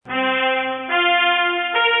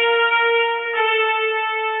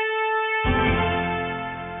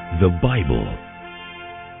The Bible.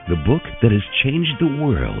 The book that has changed the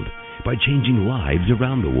world by changing lives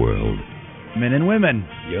around the world. Men and women,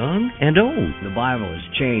 Young and old. The Bible has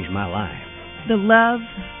changed my life. The love,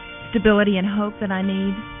 stability, and hope that I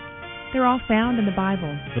need, they're all found in the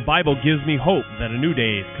Bible. The Bible gives me hope that a new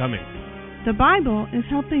day is coming. The Bible is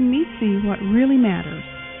helping me see what really matters.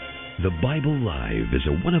 The Bible Live is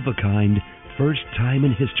a one-of-a-kind,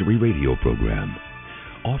 first-time-in-history radio program,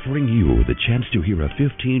 offering you the chance to hear a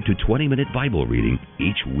 15 to 20-minute Bible reading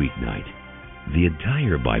each weeknight. The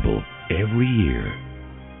entire Bible, every year.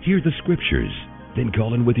 Hear the scriptures, then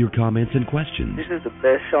call in with your comments and questions. This is the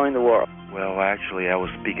best show in the world. Well, actually, I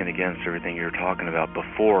was speaking against everything you were talking about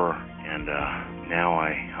before, and now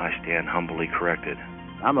I stand humbly corrected.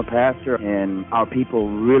 I'm a pastor, and our people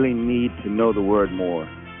really need to know the Word more.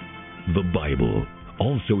 The Bible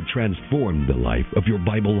also transformed the life of your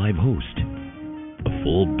Bible Live host, a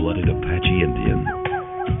full-blooded Apache Indian,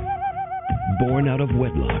 born out of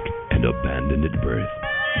wedlock and abandoned at birth.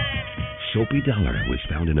 Soapy Dollar was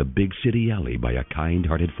found in a big city alley by a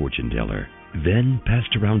kind-hearted fortune teller, then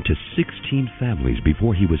passed around to 16 families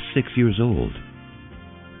before he was 6 years old.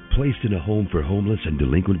 Placed in a home for homeless and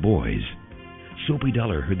delinquent boys, Soapy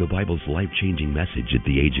Dollar heard the Bible's life-changing message at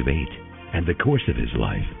the age of 8, and the course of his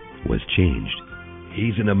life was changed.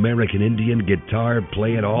 He's an American Indian guitar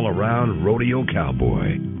playing all around rodeo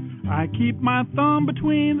cowboy. I keep my thumb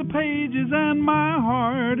between the pages and my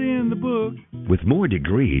heart in the book. With more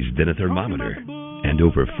degrees than a thermometer and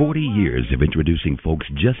over 40 years of introducing folks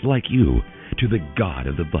just like you to the God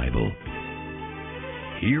of the Bible.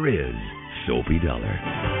 Here is Soapy Dollar.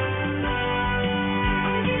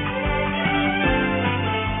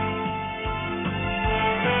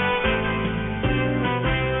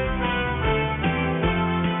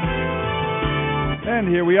 And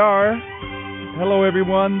here we are. Hello,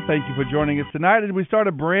 everyone. Thank you for joining us tonight as we start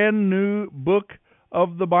a brand new book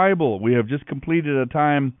of the Bible. We have just completed a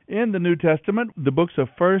time in the New Testament, the books of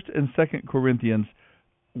 1st and 2nd Corinthians.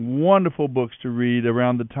 Wonderful books to read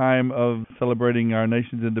around the time of celebrating our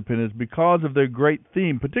nation's independence because of their great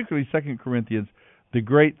theme, particularly 2nd Corinthians, the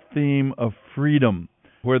great theme of freedom.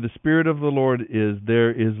 Where the Spirit of the Lord is, there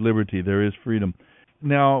is liberty, there is freedom.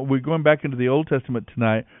 Now, we're going back into the Old Testament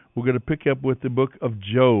tonight. We're going to pick up with the book of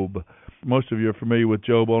Job. Most of you are familiar with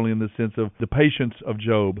Job only in the sense of the patience of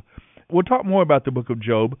Job. We'll talk more about the book of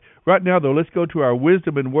Job. Right now, though, let's go to our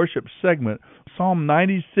Wisdom and Worship segment, Psalm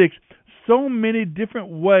 96. So many different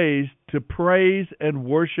ways to praise and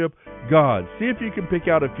worship God. See if you can pick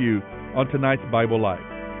out a few on tonight's Bible Live.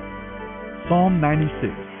 Psalm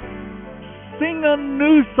 96. Sing a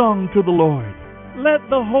new song to the Lord. Let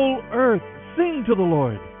the whole earth sing to the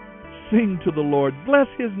Lord. Sing to the Lord. Bless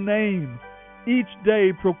His name. Each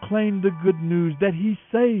day proclaim the good news that He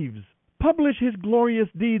saves. Publish His glorious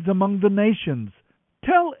deeds among the nations.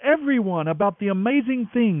 Tell everyone about the amazing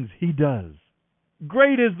things He does.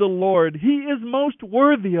 Great is the Lord. He is most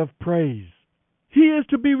worthy of praise. He is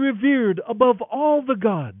to be revered above all the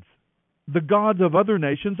gods. The gods of other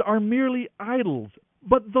nations are merely idols,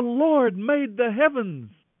 but the Lord made the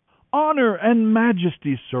heavens. Honor and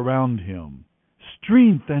majesty surround Him.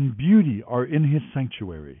 Strength and beauty are in His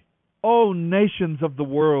sanctuary. O nations of the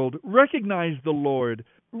world, recognize the Lord.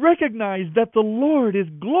 Recognize that the Lord is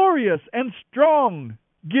glorious and strong.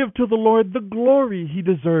 Give to the Lord the glory He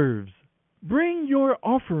deserves. Bring your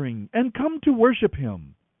offering and come to worship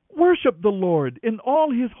Him. Worship the Lord in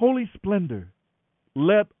all His holy splendor.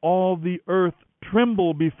 Let all the earth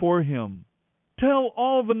tremble before Him. Tell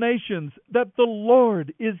all the nations that the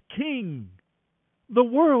Lord is King. The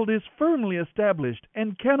world is firmly established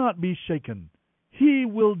and cannot be shaken. He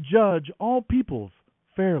will judge all peoples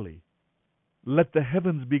fairly. Let the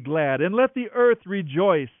heavens be glad, and let the earth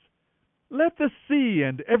rejoice. Let the sea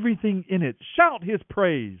and everything in it shout His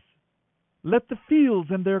praise. Let the fields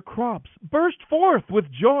and their crops burst forth with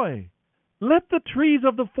joy. Let the trees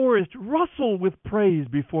of the forest rustle with praise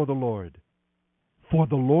before the Lord. For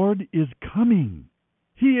the Lord is coming.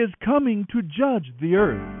 He is coming to judge the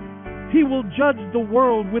earth. He will judge the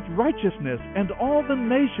world with righteousness and all the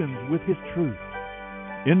nations with His truth.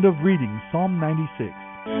 End of reading Psalm 96.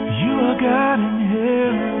 You are God in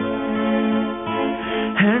heaven,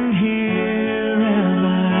 and here am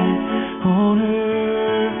I on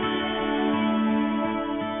earth.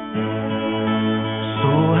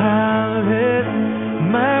 So I'll let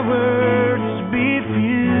my words be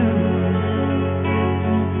few.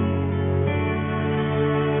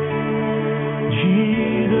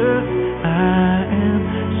 Jesus, I am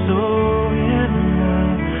so in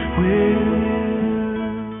love with you.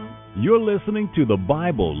 You're listening to the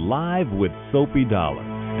Bible Live with Soapy Dollar.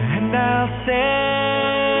 And I'll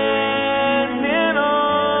stand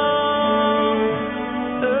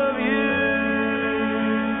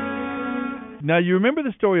Now, you remember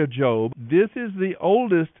the story of Job. This is the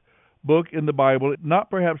oldest book in the Bible, not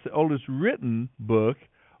perhaps the oldest written book,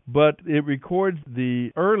 but it records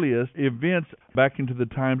the earliest events back into the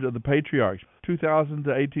times of the patriarchs, 2000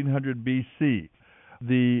 to 1800 BC.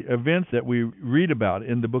 The events that we read about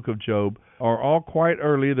in the book of Job are all quite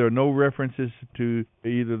early. There are no references to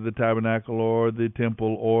either the tabernacle or the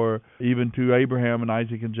temple or even to Abraham and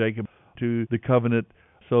Isaac and Jacob, to the covenant.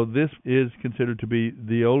 So this is considered to be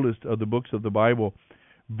the oldest of the books of the Bible.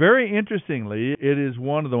 Very interestingly, it is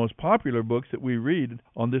one of the most popular books that we read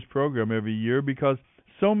on this program every year because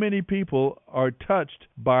so many people are touched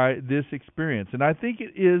by this experience. And I think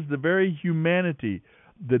it is the very humanity,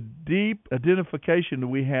 the deep identification that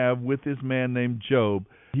we have with this man named Job.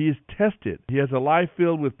 He is tested. He has a life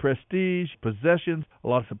filled with prestige, possessions,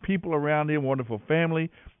 lots of people around him, wonderful family,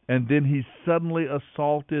 and then he's suddenly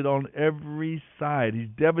assaulted on every side. He's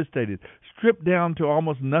devastated, stripped down to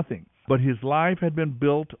almost nothing. But his life had been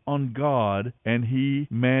built on God, and he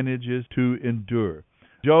manages to endure.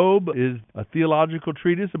 Job is a theological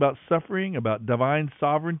treatise about suffering, about divine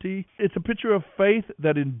sovereignty. It's a picture of faith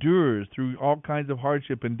that endures through all kinds of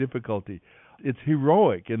hardship and difficulty. It's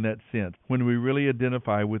heroic in that sense when we really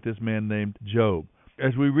identify with this man named Job.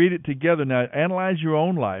 As we read it together now, analyze your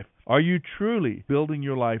own life. Are you truly building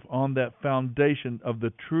your life on that foundation of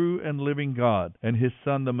the true and living God and His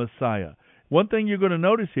Son, the Messiah? One thing you're going to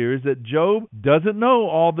notice here is that Job doesn't know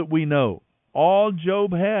all that we know. All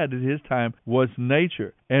Job had at his time was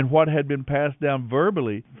nature and what had been passed down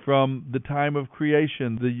verbally from the time of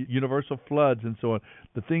creation, the universal floods and so on,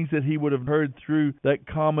 the things that he would have heard through that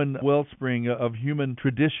common wellspring of human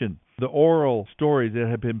tradition, the oral stories that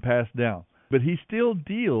have been passed down. But he still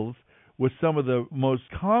deals with some of the most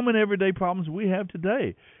common everyday problems we have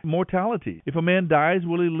today. Mortality. If a man dies,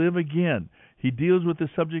 will he live again? He deals with the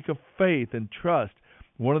subject of faith and trust.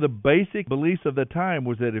 One of the basic beliefs of the time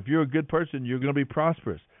was that if you're a good person, you're going to be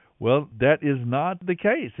prosperous. Well, that is not the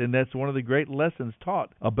case, and that's one of the great lessons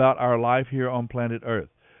taught about our life here on planet Earth.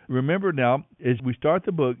 Remember now, as we start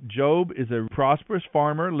the book, Job is a prosperous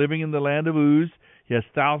farmer living in the land of Uz. He has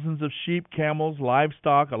thousands of sheep, camels,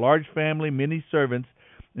 livestock, a large family, many servants,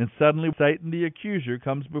 and suddenly Satan the accuser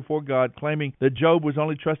comes before God claiming that Job was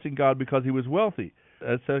only trusting God because he was wealthy.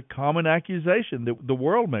 That's a common accusation that the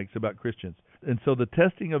world makes about Christians. And so the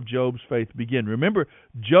testing of Job's faith begins. Remember,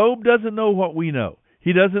 Job doesn't know what we know.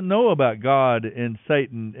 He doesn't know about God and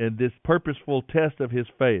Satan and this purposeful test of his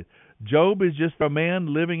faith. Job is just a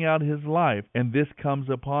man living out his life, and this comes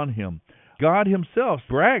upon him. God himself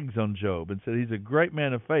brags on Job and said he's a great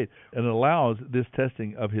man of faith and allows this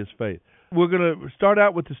testing of his faith. We're going to start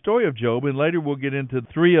out with the story of Job, and later we'll get into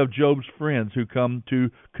three of Job's friends who come to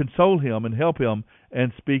console him and help him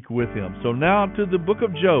and speak with him. So now to the book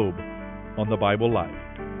of Job on the Bible Life.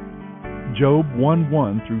 Job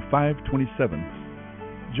 1:1 through 5:27.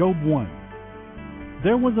 Job 1.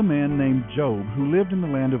 There was a man named Job who lived in the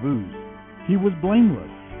land of Uz. He was blameless,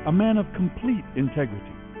 a man of complete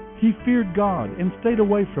integrity. He feared God and stayed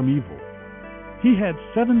away from evil. He had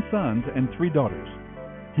 7 sons and 3 daughters.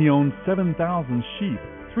 He owned 7,000 sheep,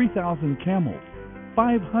 3,000 camels,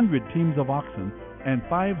 500 teams of oxen, and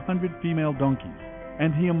 500 female donkeys,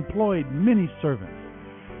 and he employed many servants.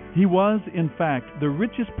 He was, in fact, the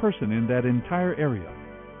richest person in that entire area.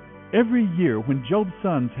 Every year when Job's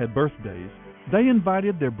sons had birthdays, they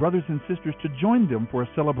invited their brothers and sisters to join them for a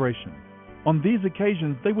celebration. On these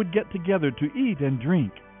occasions, they would get together to eat and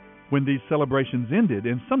drink. When these celebrations ended,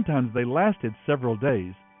 and sometimes they lasted several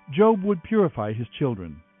days, Job would purify his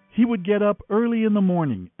children. He would get up early in the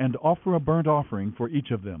morning and offer a burnt offering for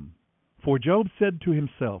each of them. For Job said to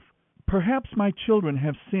himself, "Perhaps my children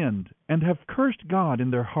have sinned and have cursed God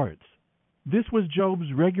in their hearts." This was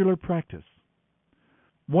Job's regular practice.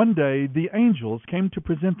 One day the angels came to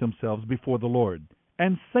present themselves before the Lord,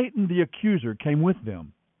 and Satan the accuser came with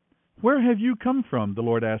them. "Where have you come from?" the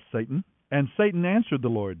Lord asked Satan. And Satan answered the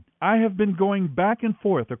Lord, "I have been going back and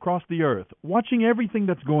forth across the earth, watching everything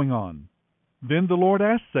that's going on." Then the Lord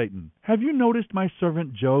asked Satan, "Have you noticed my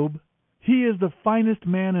servant Job? He is the finest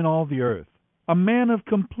man in all the earth, a man of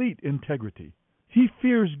complete integrity. He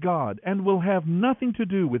fears God and will have nothing to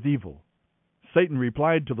do with evil." Satan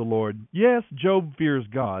replied to the Lord, "Yes, Job fears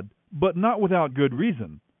God, but not without good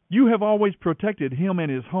reason. You have always protected him and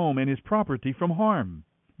his home and his property from harm.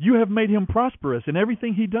 You have made him prosperous in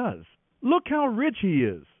everything he does. Look how rich he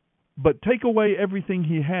is. But take away everything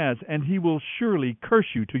he has, and he will surely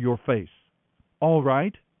curse you to your face." "All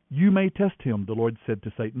right, you may test him," the Lord said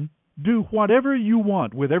to Satan. "Do whatever you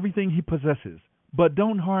want with everything he possesses, but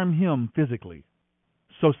don't harm him physically."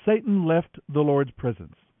 So Satan left the Lord's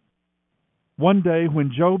presence. One day,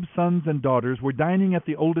 when Job's sons and daughters were dining at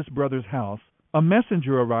the oldest brother's house, a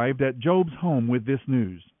messenger arrived at Job's home with this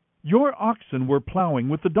news: "Your oxen were plowing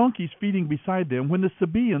with the donkeys feeding beside them when the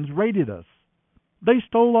Sabaeans raided us. They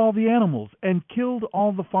stole all the animals and killed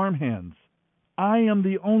all the farmhands. I am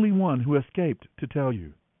the only one who escaped to tell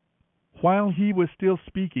you." While he was still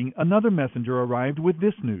speaking, another messenger arrived with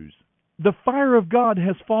this news: "The fire of God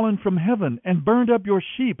has fallen from heaven and burned up your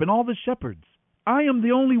sheep and all the shepherds. I am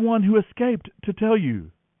the only one who escaped to tell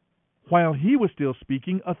you." While he was still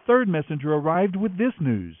speaking, a third messenger arrived with this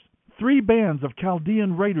news: "3 bands of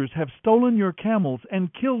Chaldean raiders have stolen your camels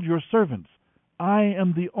and killed your servants. I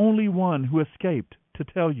am the only one who escaped to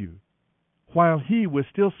tell you." While he was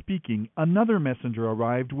still speaking, another messenger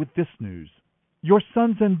arrived with this news: "Your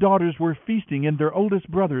sons and daughters were feasting in their oldest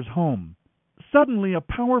brother's home. Suddenly a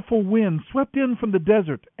powerful wind swept in from the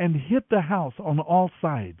desert and hit the house on all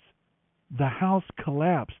sides. The house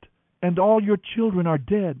collapsed, and all your children are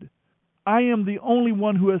dead. I am the only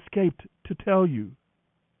one who escaped to tell you."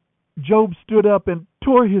 Job stood up and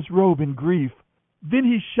tore his robe in grief. Then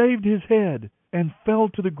he shaved his head and fell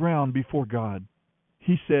to the ground before God.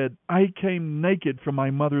 He said, "I came naked from my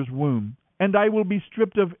mother's womb, and I will be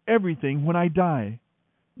stripped of everything when I die.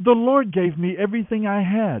 The Lord gave me everything I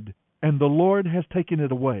had, and the Lord has taken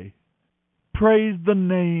it away. Praise the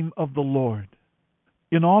name of the Lord."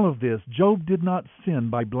 In all of this, Job did not sin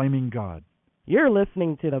by blaming God. You're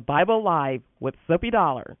listening to the Bible Live with Soapy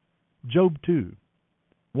Dollar. Job 2.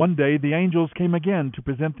 One day the angels came again to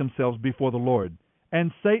present themselves before the Lord,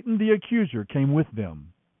 and Satan the accuser came with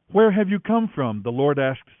them. "Where have you come from?" the Lord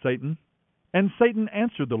asked Satan. And Satan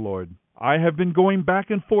answered the Lord, "I have been going back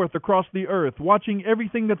and forth across the earth, watching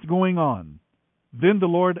everything that's going on." Then the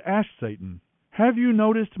Lord asked Satan, "Have you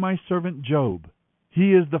noticed my servant Job?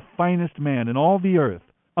 He is the finest man in all the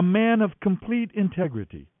earth, a man of complete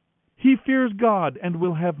integrity. He fears God and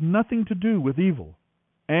will have nothing to do with evil.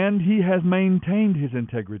 And he has maintained his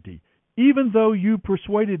integrity, even though you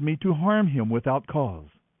persuaded me to harm him without cause."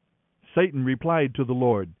 Satan replied to the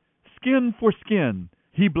Lord, "Skin for skin.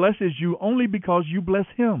 He blesses you only because you bless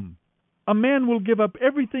him. A man will give up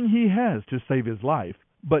everything he has to save his life,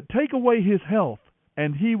 but take away his health,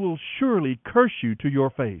 and he will surely curse you to your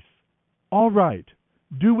face." "All right,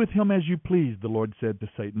 do with him as you please," the Lord said to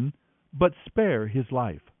Satan, "but spare his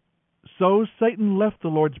life." So Satan left the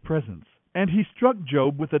Lord's presence, and he struck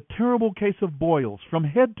Job with a terrible case of boils from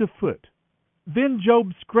head to foot. Then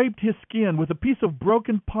Job scraped his skin with a piece of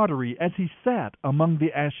broken pottery as he sat among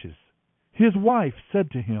the ashes. His wife said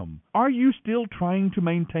to him, "Are you still trying to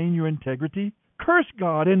maintain your integrity? Curse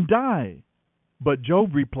God and die." But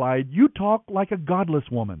Job replied, "You talk like a godless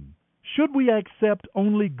woman. Should we accept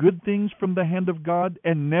only good things from the hand of God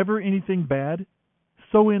and never anything bad?"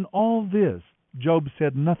 So in all this, Job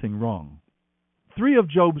said nothing wrong. 3 of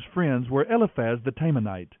Job's friends were Eliphaz the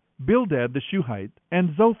Temanite, Bildad the Shuhite,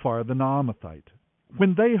 and Zophar the Naamathite.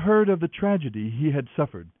 When they heard of the tragedy he had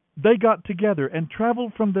suffered, they got together and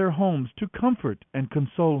traveled from their homes to comfort and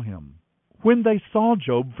console him. When they saw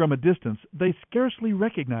Job from a distance, they scarcely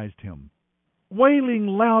recognized him. Wailing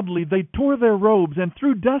loudly, they tore their robes and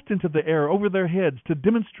threw dust into the air over their heads to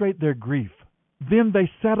demonstrate their grief. Then they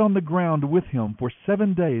sat on the ground with him for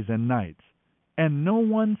 7 days and nights, and no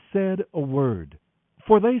one said a word,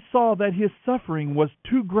 for they saw that his suffering was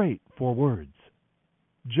too great for words.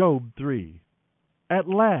 Job 3. At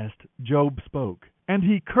last Job spoke, and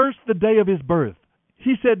he cursed the day of his birth.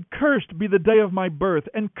 He said, "Cursed be the day of my birth,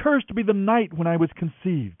 and cursed be the night when I was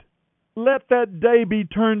conceived. Let that day be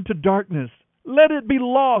turned to darkness. Let it be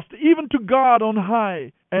lost, even to God on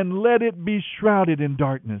high, and let it be shrouded in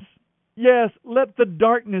darkness. Yes, let the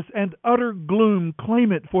darkness and utter gloom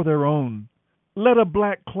claim it for their own. Let a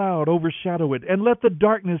black cloud overshadow it, and let the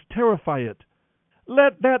darkness terrify it.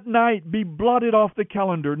 Let that night be blotted off the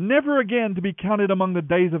calendar, never again to be counted among the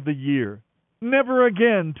days of the year, never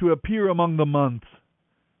again to appear among the months.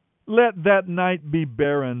 Let that night be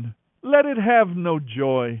barren. Let it have no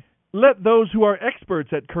joy. Let those who are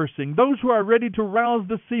experts at cursing, those who are ready to rouse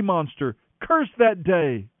the sea monster, curse that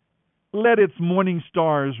day. Let its morning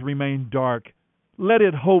stars remain dark. Let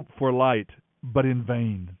it hope for light, but in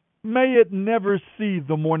vain. May it never see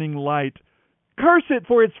the morning light. Curse it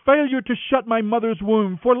for its failure to shut my mother's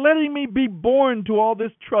womb, for letting me be born to all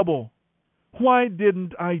this trouble. Why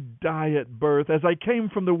didn't I die at birth as I came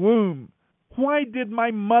from the womb? Why did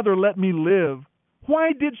my mother let me live?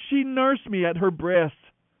 Why did she nurse me at her breast?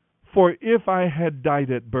 For if I had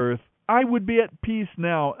died at birth, I would be at peace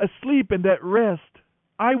now, asleep and at rest.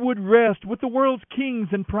 I would rest with the world's kings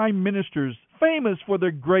and prime ministers, famous for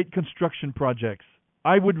their great construction projects.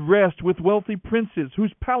 I would rest with wealthy princes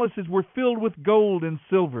whose palaces were filled with gold and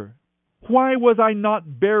silver. Why was I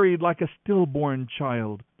not buried like a stillborn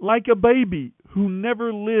child, like a baby who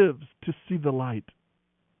never lives to see the light?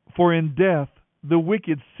 For in death the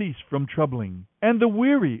wicked cease from troubling, and the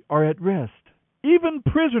weary are at rest. Even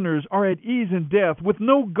prisoners are at ease in death, with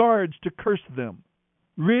no guards to curse them.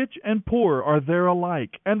 Rich and poor are there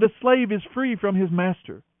alike, and the slave is free from his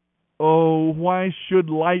master. Oh, why should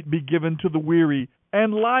light be given to the weary,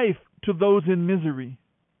 and life to those in misery?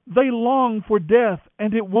 They long for death,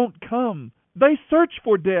 and it won't come. They search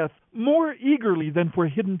for death more eagerly than for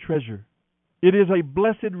hidden treasure. It is a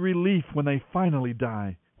blessed relief when they finally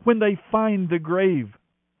die, when they find the grave.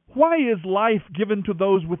 Why is life given to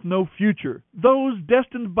those with no future, those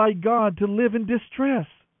destined by God to live in distress?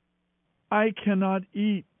 I cannot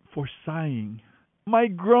eat for sighing. My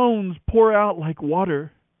groans pour out like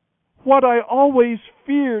water. What I always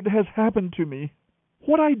feared has happened to me.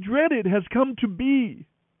 What I dreaded has come to be.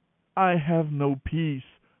 I have no peace,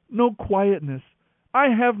 no quietness. I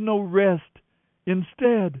have no rest.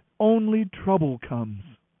 Instead, only trouble comes.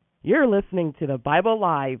 You're listening to the Bible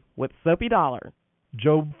Live with Soapy Dollar.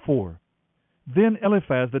 Job 4. Then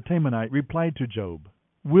Eliphaz the Temanite replied to Job,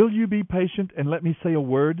 "Will you be patient and let me say a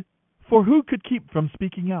word? For who could keep from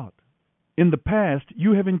speaking out? In the past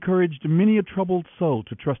you have encouraged many a troubled soul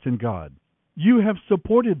to trust in God. You have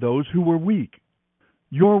supported those who were weak.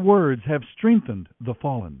 Your words have strengthened the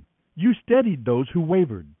fallen. You steadied those who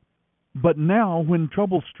wavered. But now when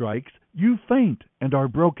trouble strikes, you faint and are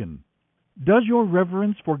broken. Does your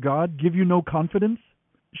reverence for God give you no confidence?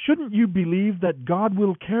 Shouldn't you believe that God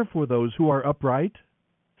will care for those who are upright?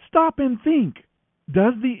 Stop and think.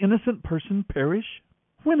 Does the innocent person perish?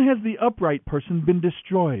 When has the upright person been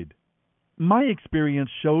destroyed? My experience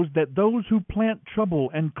shows that those who plant trouble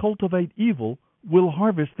and cultivate evil will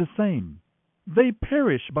harvest the same. They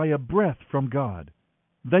perish by a breath from God.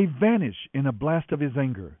 They vanish in a blast of His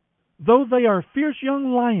anger. Though they are fierce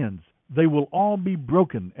young lions, they will all be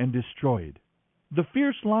broken and destroyed. The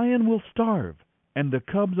fierce lion will starve, and the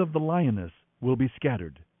cubs of the lioness will be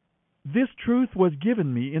scattered. This truth was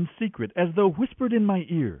given me in secret, as though whispered in my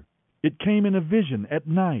ear. It came in a vision at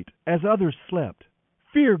night, as others slept.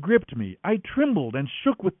 Fear gripped me. I trembled and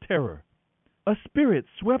shook with terror. A spirit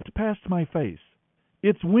swept past my face.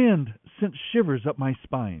 Its wind sent shivers up my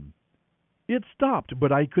spine. It stopped,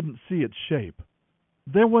 but I couldn't see its shape.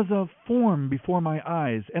 There was a form before my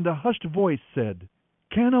eyes, and a hushed voice said,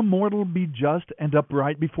 "Can a mortal be just and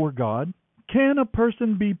upright before God? Can a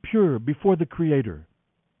person be pure before the Creator?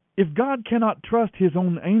 If God cannot trust His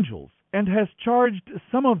own angels, and has charged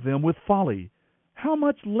some of them with folly, how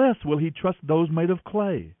much less will He trust those made of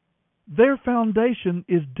clay? Their foundation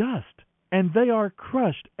is dust, and they are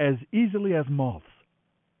crushed as easily as moths.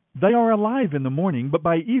 They are alive in the morning, but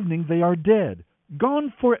by evening they are dead,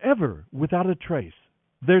 gone forever without a trace.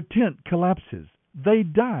 Their tent collapses. They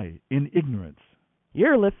die in ignorance."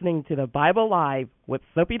 You're listening to the Bible Live with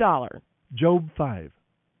Soapy Dollar. Job 5.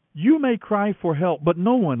 You may cry for help, but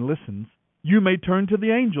no one listens. You may turn to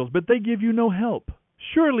the angels, but they give you no help.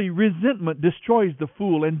 Surely resentment destroys the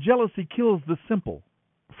fool, and jealousy kills the simple.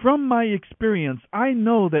 From my experience, I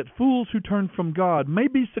know that fools who turn from God may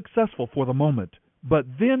be successful for the moment,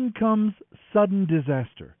 but then comes sudden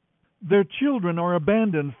disaster. Their children are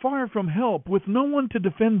abandoned far from help, with no one to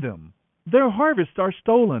defend them. Their harvests are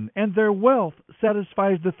stolen, and their wealth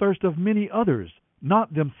satisfies the thirst of many others,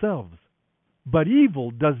 not themselves. But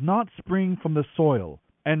evil does not spring from the soil,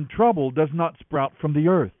 and trouble does not sprout from the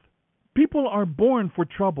earth. People are born for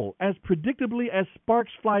trouble as predictably as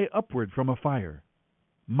sparks fly upward from a fire.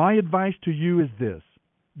 My advice to you is this: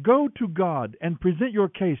 go to God and present your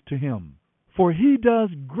case to Him, for He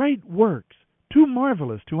does great works, too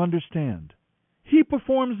marvelous to understand. He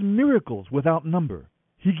performs miracles without number.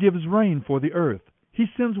 He gives rain for the earth. He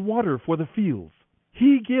sends water for the fields.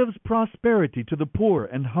 He gives prosperity to the poor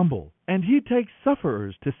and humble, and He takes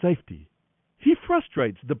sufferers to safety. He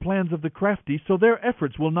frustrates the plans of the crafty so their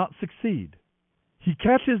efforts will not succeed. He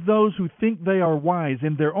catches those who think they are wise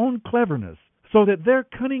in their own cleverness so that their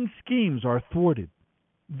cunning schemes are thwarted.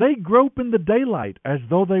 They grope in the daylight as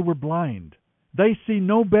though they were blind. They see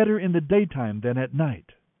no better in the daytime than at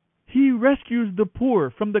night. He rescues the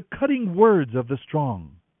poor from the cutting words of the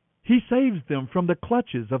strong. He saves them from the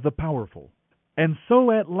clutches of the powerful. And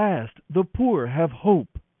so at last the poor have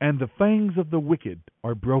hope, and the fangs of the wicked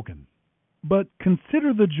are broken. But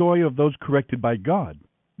consider the joy of those corrected by God.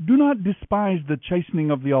 Do not despise the chastening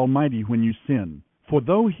of the Almighty when you sin, for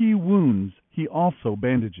though He wounds, He also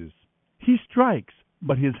bandages. He strikes,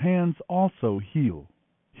 but His hands also heal.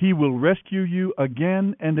 He will rescue you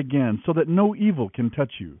again and again so that no evil can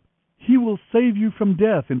touch you. He will save you from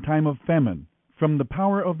death in time of famine, from the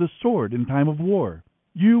power of the sword in time of war.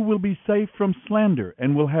 You will be safe from slander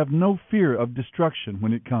and will have no fear of destruction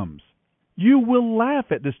when it comes. You will laugh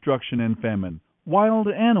at destruction and famine. Wild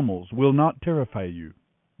animals will not terrify you.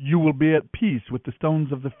 You will be at peace with the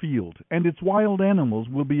stones of the field, and its wild animals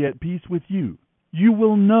will be at peace with you. You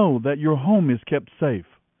will know that your home is kept safe.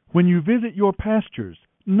 When you visit your pastures,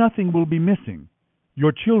 nothing will be missing.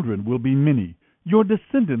 Your children will be many. Your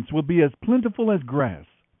descendants will be as plentiful as grass.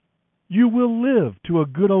 You will live to a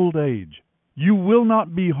good old age. You will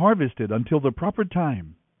not be harvested until the proper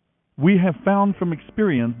time. We have found from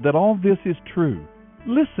experience that all this is true.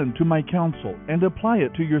 Listen to my counsel and apply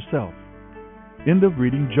it to yourself. End of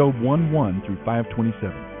reading Job 1:1 through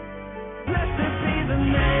 5:27. Blessed be the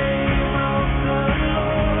name of the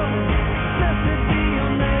Lord. Blessed be your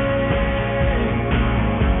name.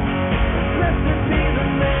 Blessed be the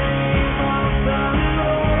name of the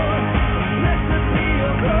Lord. Blessed be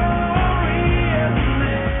your glorious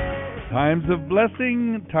name. Times of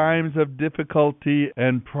blessing, times of difficulty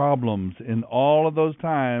and problems. In all of those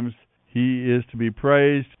times, He is to be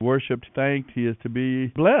praised, worshipped, thanked. He is to be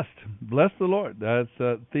blessed. Bless the Lord. That's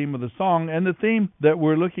the theme of the song and the theme that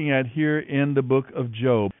we're looking at here in the book of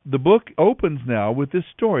Job. The book opens now with this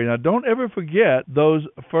story. Now, don't ever forget those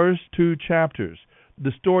first two chapters.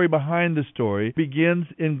 The story behind the story begins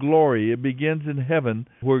in glory. It begins in heaven,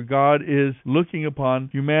 where God is looking upon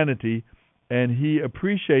humanity, and He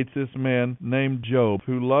appreciates this man named Job,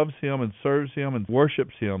 who loves Him and serves Him and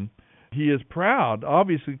worships Him. He is proud,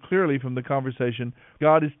 obviously, clearly from the conversation.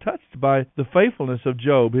 God is touched by the faithfulness of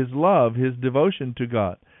Job, his love, his devotion to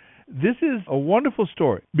God. This is a wonderful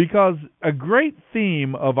story because a great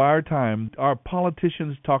theme of our time, our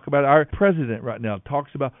politicians talk about, our president right now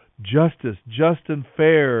talks about justice, just and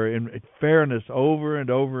fair, and fairness over and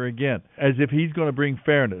over again, as if he's going to bring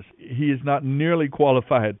fairness. He is not nearly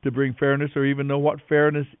qualified to bring fairness or even know what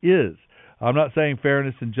fairness is. I'm not saying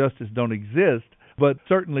fairness and justice don't exist, but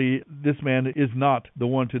certainly this man is not the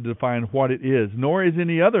one to define what it is, nor is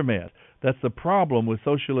any other man. That's the problem with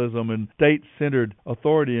socialism and state-centered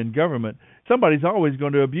authority and government. Somebody's always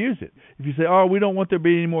going to abuse it. If you say, oh, we don't want there to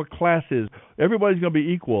be any more classes, everybody's going to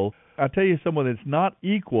be equal, I tell you someone that's not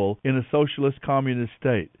equal in a socialist communist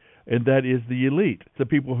state, and that is the elite, the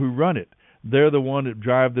people who run it. They're the one that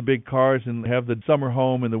drive the big cars and have the summer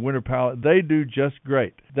home and the winter palace. They do just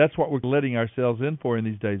great. That's what we're letting ourselves in for in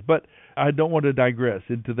these days. But I don't want to digress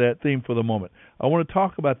into that theme for the moment. I want to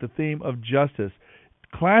talk about the theme of justice.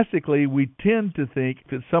 Classically, we tend to think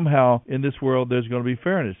that somehow in this world there's going to be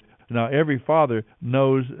fairness. Now, every father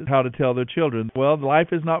knows how to tell their children, well,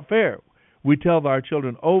 life is not fair. We tell our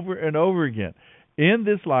children over and over again, in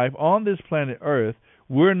this life, on this planet Earth,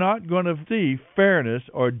 we're not going to see fairness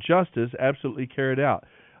or justice absolutely carried out.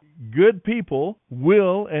 Good people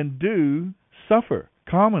will and do suffer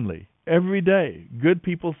commonly every day. Good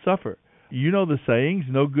people suffer. You know the sayings,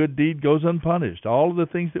 no good deed goes unpunished, all of the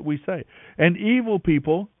things that we say. And evil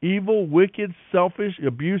people, evil, wicked, selfish,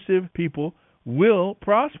 abusive people will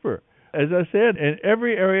prosper. As I said, in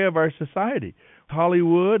every area of our society,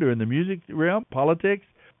 Hollywood or in the music realm, politics,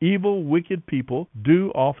 evil, wicked people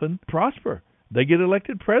do often prosper. They get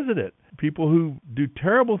elected president, people who do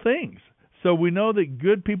terrible things. So we know that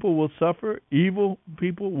good people will suffer, evil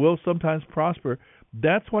people will sometimes prosper.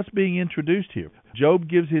 That's what's being introduced here. Job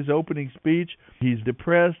gives his opening speech. He's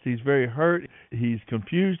depressed. He's very hurt. He's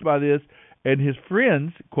confused by this. And his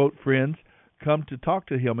friends, quote friends, come to talk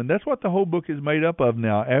to him. And that's what the whole book is made up of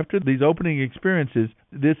now. After these opening experiences,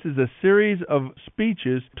 this is a series of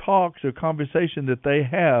speeches, talks, or conversation that they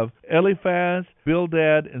have. Eliphaz,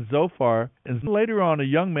 Bildad, and Zophar, and later on a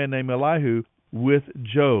young man named Elihu with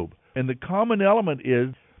Job. And the common element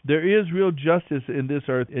is there is real justice in this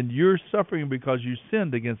earth, and you're suffering because you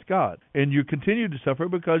sinned against God. And you continue to suffer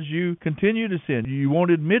because you continue to sin. You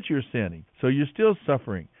won't admit you're sinning, so you're still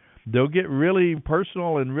suffering. They'll get really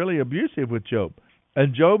personal and really abusive with Job.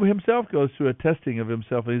 And Job himself goes through a testing of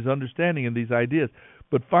himself and his understanding and these ideas.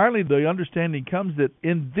 But finally, the understanding comes that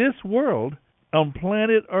in this world, on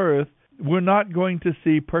planet Earth, we're not going to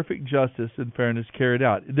see perfect justice and fairness carried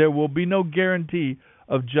out. There will be no guarantee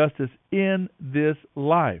of justice in this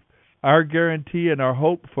life. Our guarantee and our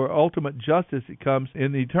hope for ultimate justice comes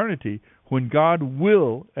in eternity when God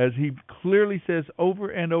will, as He clearly says over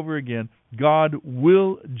and over again, God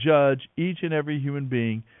will judge each and every human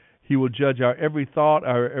being. He will judge our every thought,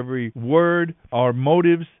 our every word, our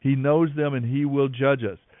motives. He knows them, and He will judge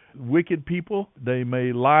us. wicked people. They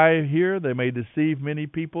may lie here. They may deceive many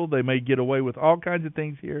people. They may get away with all kinds of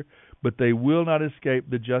things here, but they will not escape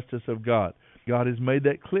the justice of God. God has made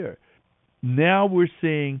that clear. Now we're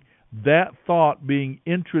seeing that thought being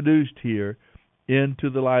introduced here into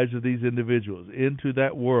the lives of these individuals, into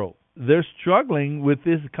that world. They're struggling with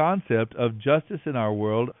this concept of justice in our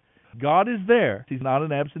world. God is there. He's not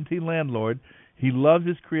an absentee landlord. He loves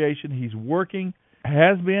His creation. He's working,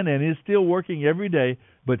 has been, and is still working every day.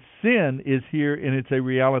 But sin is here, and it's a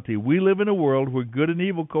reality. We live in a world where good and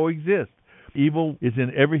evil coexist. Evil is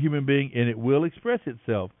in every human being, and it will express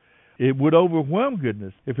itself. It would overwhelm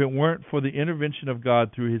goodness if it weren't for the intervention of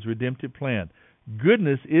God through His redemptive plan.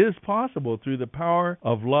 Goodness is possible through the power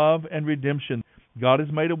of love and redemption. God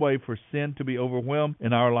has made a way for sin to be overwhelmed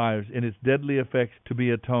in our lives and its deadly effects to be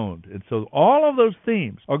atoned. And so all of those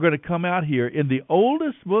themes are going to come out here in the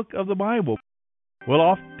oldest book of the Bible. Well,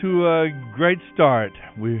 off to a great start.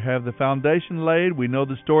 We have the foundation laid. We know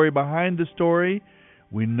the story behind the story.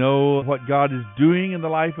 We know what God is doing in the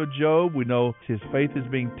life of Job. We know his faith is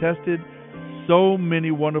being tested. So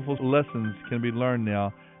many wonderful lessons can be learned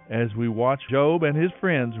now as we watch Job and his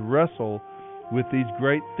friends wrestle with these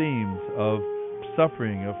great themes of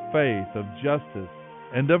suffering, of faith, of justice,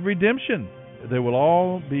 and of redemption. They will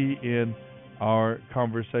all be in our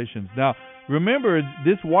conversations. Now, remember,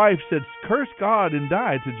 this wife said, curse God and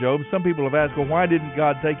die to Job. Some people have asked, well, why didn't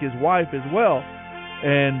God take his wife as well?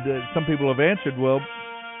 And some people have answered, well,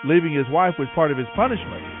 leaving his wife was part of his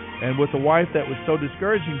punishment, and with a wife that was so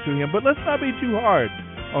discouraging to him. But let's not be too hard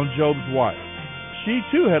on Job's wife. She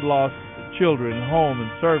too had lost children, home,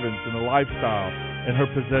 and servants, and a lifestyle, and her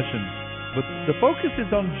possessions. But the focus is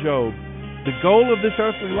on Job. The goal of this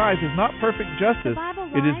earthly life is not perfect justice,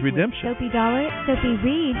 it is redemption. Soapy Dollar. Soapy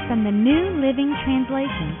reads from the New Living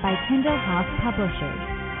Translation by Tyndale House Publishers.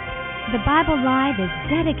 The Bible Live is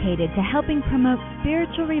dedicated to helping promote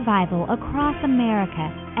spiritual revival across America,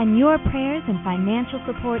 and your prayers and financial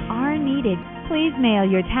support are needed. Please mail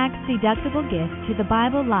your tax-deductible gift to the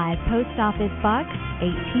Bible Live, Post Office Box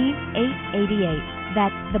 18888.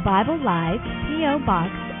 That's the Bible Live, P.O. Box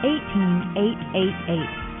 18888,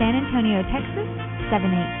 San Antonio, Texas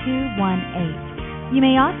 78218. You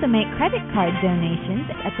may also make credit card donations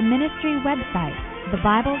at the ministry website,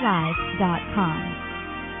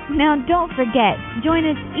 thebiblelive.com. Now don't forget, join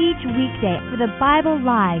us each weekday for the Bible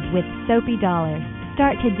Live with Soapy Dollar.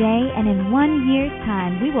 Start today, and in 1 year's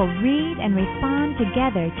time, we will read and respond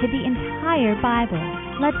together to the entire Bible.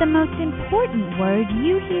 Let the most important word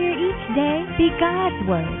you hear each day be God's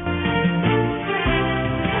Word.